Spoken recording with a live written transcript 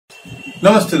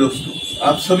नमस्ते दोस्तों,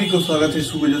 आप सभी को स्वागत है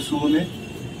सुबह में।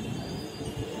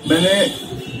 मैंने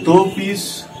 2 पीस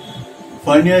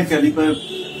वर्नियर कैलिपर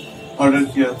ऑर्डर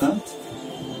किया था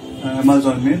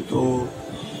अमेज़न में, तो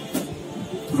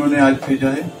उन्होंने आज भेजा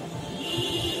है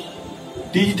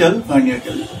डिजिटल वर्नियर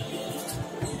कैलिपर।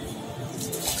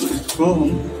 तो इसको हम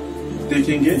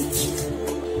देखेंगे।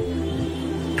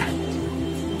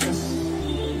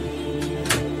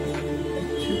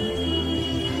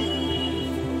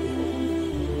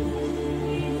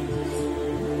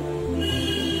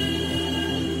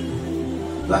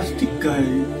 प्लास्टिक का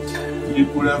है ये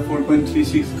पूरा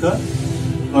 4.36 का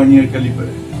वर्नियर कैलिपर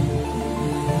है।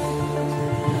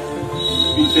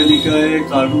 पीछे लिखा है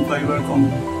कार्बन फाइबर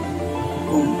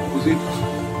कॉम्पोजिट।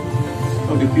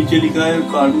 ओके, पीछे लिखा है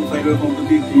carbon fibre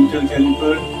composite digital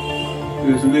caliper,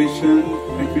 resolution,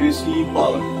 accuracy,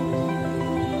 power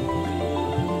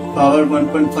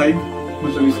 1.5,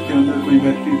 मतलब इसके अंदर कोई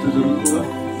बैटरी तो जरूर होगा।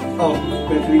 और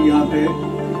बैटरी यहाँ पे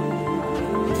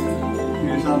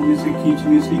सामने से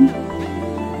खींचने से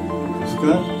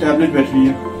इसका टैबलेट बैटरी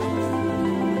है,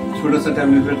 छोटा सा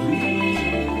टैबलेट बैटरी।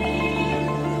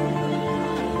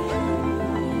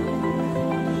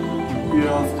 ये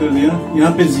ऑफ कर दिया।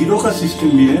 यहाँ पे 0 का सिस्टम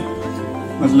भी है,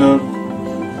 मतलब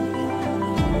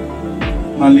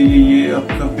मान लीजिए ये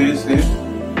आपका बेस है,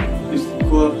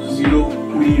 इसको आप 0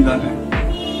 में ही लाना है,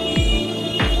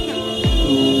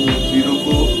 तो 0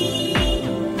 को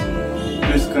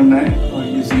प्रेस करना है और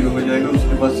ये 0 हो जाएगा।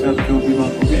 उसके बाद से आप जो भी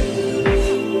मापोगे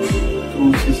तो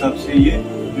उस हिसाब से ये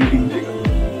रीडिंग देगा।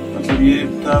 मतलब ये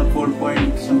था 4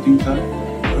 पॉइंट समथिंग था,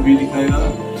 अभी दिखाएगा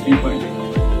 3.8।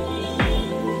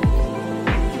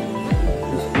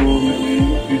 इसको मैंने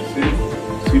फिर से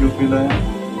 0 पे लाया।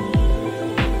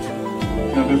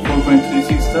 यहाँ पे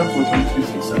 4.36 था,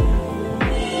 4.36 था।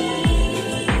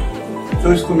 तो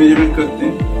इसको मेजरमेंट करते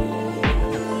हैं।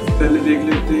 पहले देख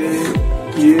लेते हैं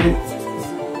ये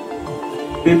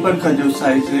पेपर का जो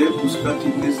साइज है उसका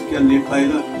थिकनेस क्या ले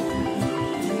पाएगा।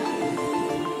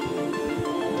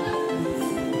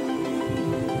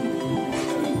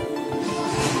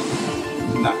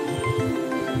 ना,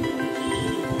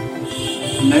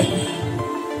 नहीं,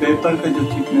 पेपर का जो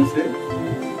थिकनेस है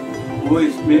वो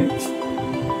इसमें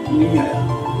नहीं आया।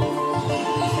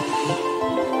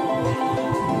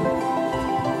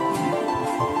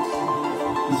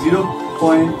 जीरो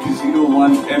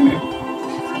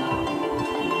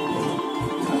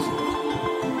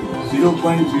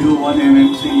 0.01 mm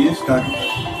से ये स्टार्ट होता है।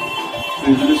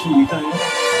 रेजोल्यूशन लिखा है,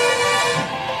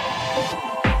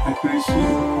 एक्यूरेसी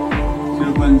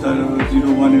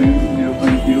 0.01 mm,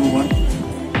 0.01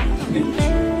 इंच।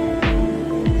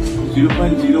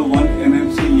 0.01 mm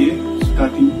से ये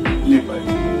स्टार्टिंग ले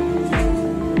पाएगा।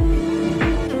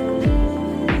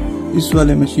 इस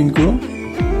वाले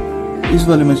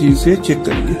मशीन से चेक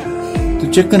करेंगे। तो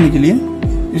चेक करने के लिए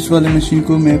इस वाले मशीन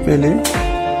को मैं पहले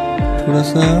थोड़ा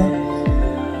सा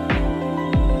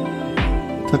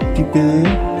 30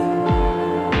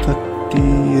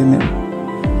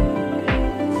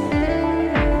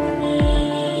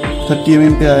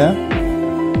 mm पे आया।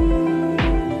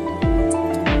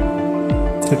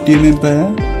 30 mm पे आया।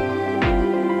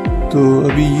 तो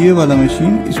अभी ये वाला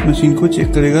मशीन इस मशीन को चेक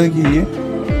करेगा कि ये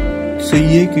सही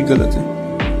है कि गलत है।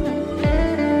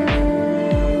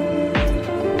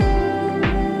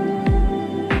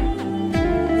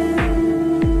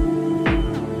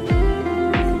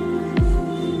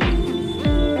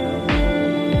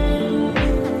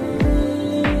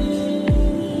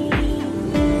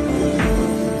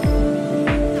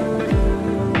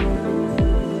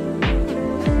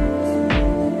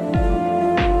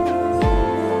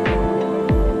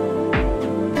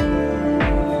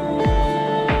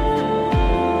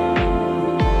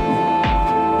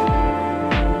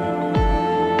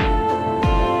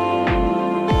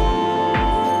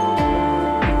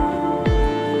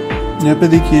 यहाँ पे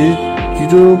देखिए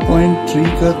 0.3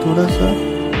 का थोड़ा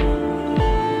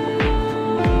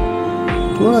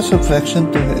सा फ्रैक्शन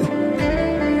तो है,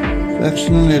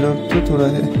 फ्रैक्शनल एरर तो थोड़ा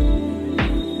है।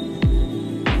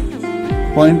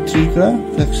 0.3 का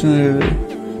फ्रैक्शनल एरर।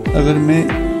 अगर मैं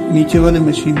नीचे वाले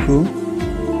मशीन को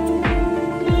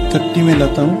 30 में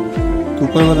लाता हूँ तो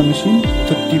ऊपर वाला मशीन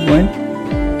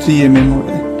 30.3 mm हो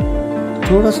रहा है।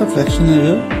 थोड़ा सा फ्रैक्शनल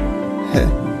एरर है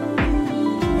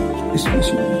इस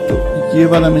मशीन में। तो ये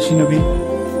वाला मशीन अभी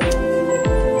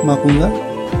मापूंगा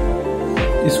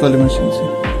इस वाले मशीन से।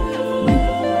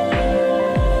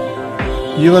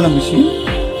 ये वाला मशीन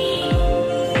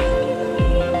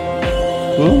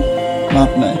को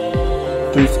मापना है,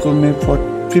 तो इसको मैं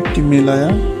 50 में लाया,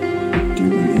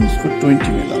 50 इसको 20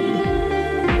 में लाऊंगा।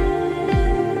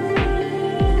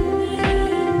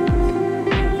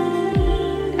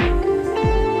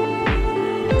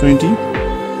 20।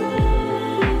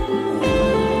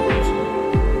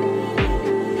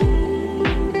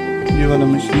 ये वाला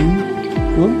मशीन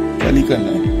को टैली करना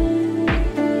है।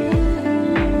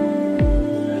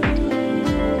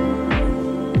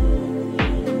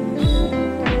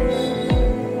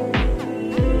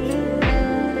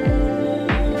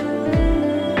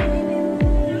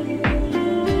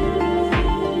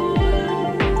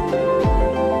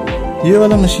 ये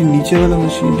वाला मशीन, नीचे वाला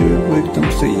मशीन जो है वो एकदम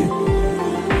सही है,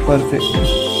 परफेक्ट है।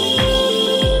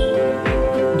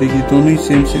 देखिए दोनों ही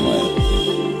सेम सेम आया,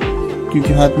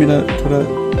 क्योंकि हाथ मेरा थोड़ा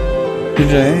हिल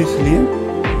रहा है इसलिए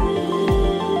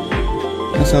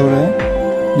ऐसा हो रहा है,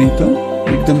 नहीं तो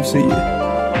एकदम सही है।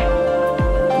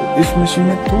 तो इस मशीन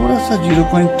में थोड़ा सा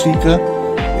 0.3 का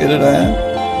एरर आया,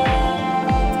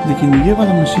 लेकिन ये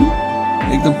वाला मशीन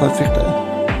एकदम परफेक्ट आया।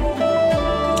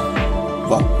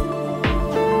 वाह।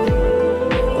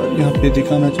 यहाँ पे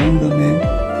दिखाना चाहूंगा मैं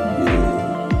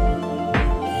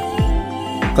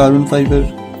carbon fibre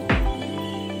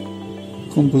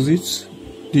composites,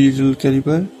 digital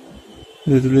caliper,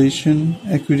 resolution,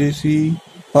 accuracy,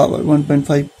 power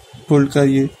 1.5 volt का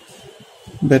ये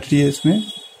बैटरी है। इसमें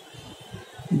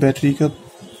बैटरी का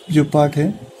जो पार्ट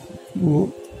है वो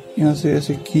यहाँ से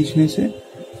ऐसे खींचने से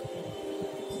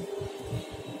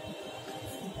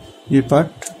ये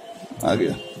पार्ट आ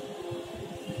गया।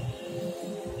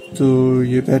 तो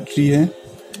ये बैटरी है,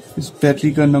 इस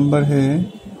बैटरी का नंबर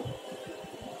है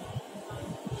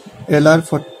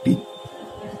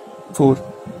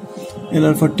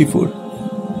LR44।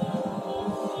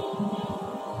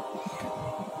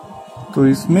 तो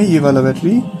इसमें ये वाला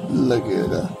बैटरी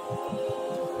लगेगा।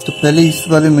 तो पहले इस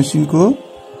वाले मशीन को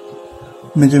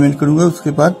मेजरमेंट करूंगा,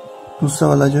 उसके बाद दूसरा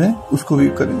वाला जो है उसको भी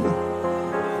करेंगे।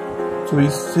 तो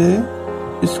इससे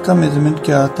इसका मेजरमेंट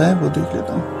क्या आता है वो देख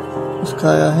लेता हूँ। इसका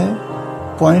आया है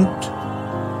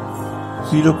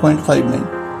 0.59।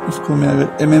 इसको मैं अगर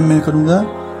mm में करूंगा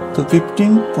तो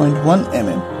 15.1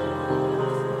 mm।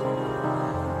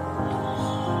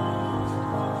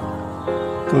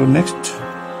 तो नेक्स्ट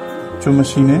जो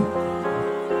मशीन है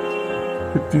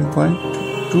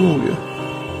 15.2 हो गया।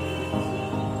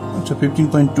 अच्छा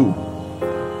 15.2,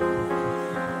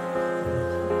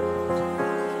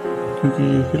 क्योंकि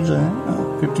ये हिल रहा है।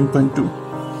 15.2।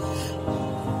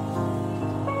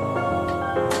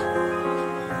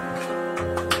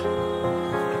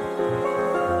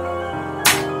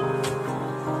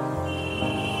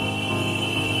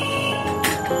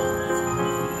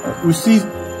 उसी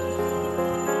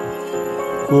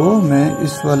को मैं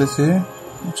इस वाले से,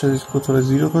 अच्छा इसको थोड़ा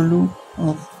 0 कर लूं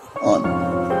ऑन।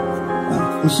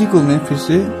 उसी को मैं फिर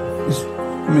से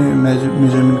इसमें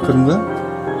मेजरमेंट करूंगा।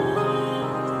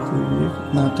 तो ये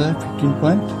कितना आता है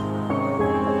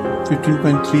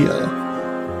 15.3 आया।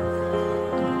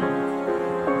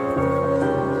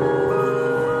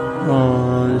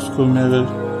 और इसको मैं अगर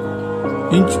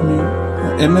इंच में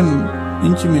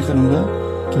इंच में करूंगा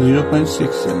तो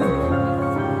 0.6 mm।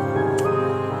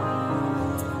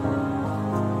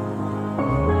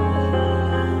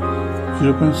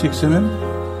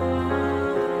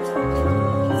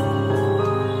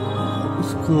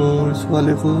 इसको इस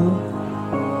वाले को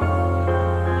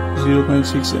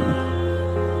 0.6 mm।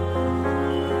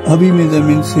 अभी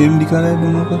मेजरमेंट सेम दिखा रहा है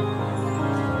दोनों का।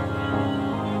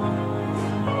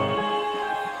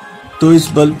 तो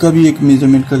इस बल्ब का भी एक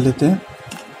मेजरमेंट कर लेते हैं।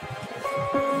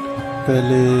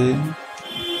 पहले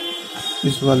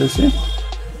इस वाले से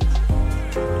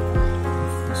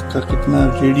इसका कितना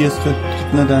रेडियस का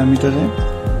कितना डायमीटर है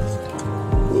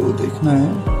वो देखना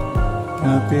है।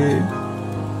 यहाँ पे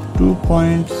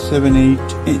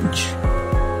 2.78 इंच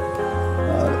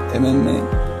और mm में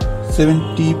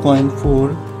 70.4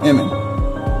 mm।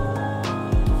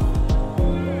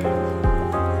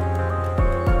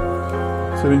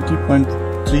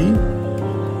 70.3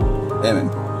 mm।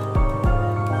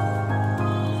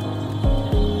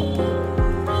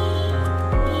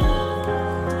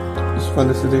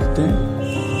 वाले से देखते हैं।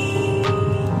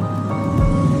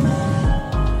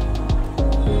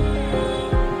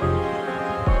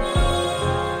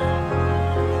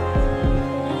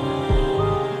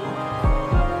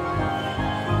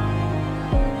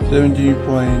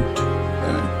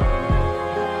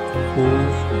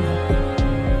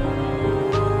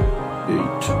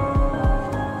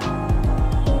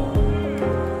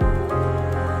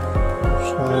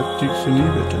 शायद ठीक से नहीं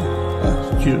बैठा।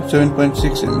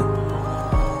 7.6 mm।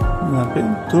 यहाँ पे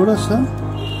थोड़ा सा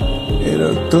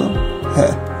एरर तो है।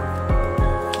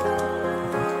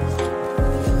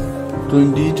 तो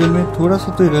डिजिटल में थोड़ा सा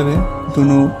तो एरर है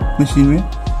दोनों मशीन में,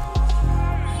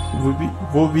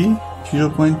 वो भी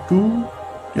 0.2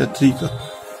 या 3 का।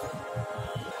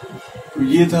 तो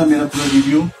ये था मेरा पूरा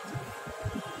रिव्यू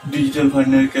डिजिटल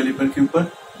वर्नियर कैलिपर के ऊपर।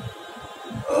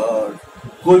 और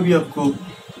कोई भी आपको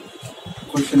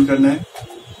क्वेश्चन करना है,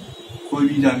 कोई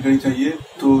भी जानकारी चाहिए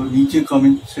तो नीचे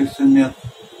कमेंट सेक्शन में आप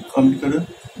कमेंट करो।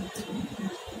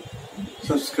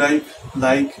 सब्सक्राइब,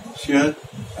 लाइक, शेयर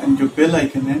एंड जो बेल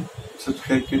आइकन है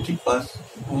सब्सक्राइब के ठीक पास,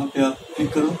 वहाँ पे आप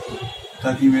क्लिक करो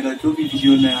ताकि मेरा जो भी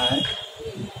वीडियो नया है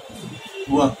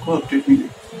वो आपको अपडेट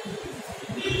मिले।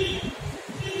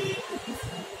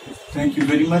 Thank you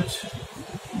very much.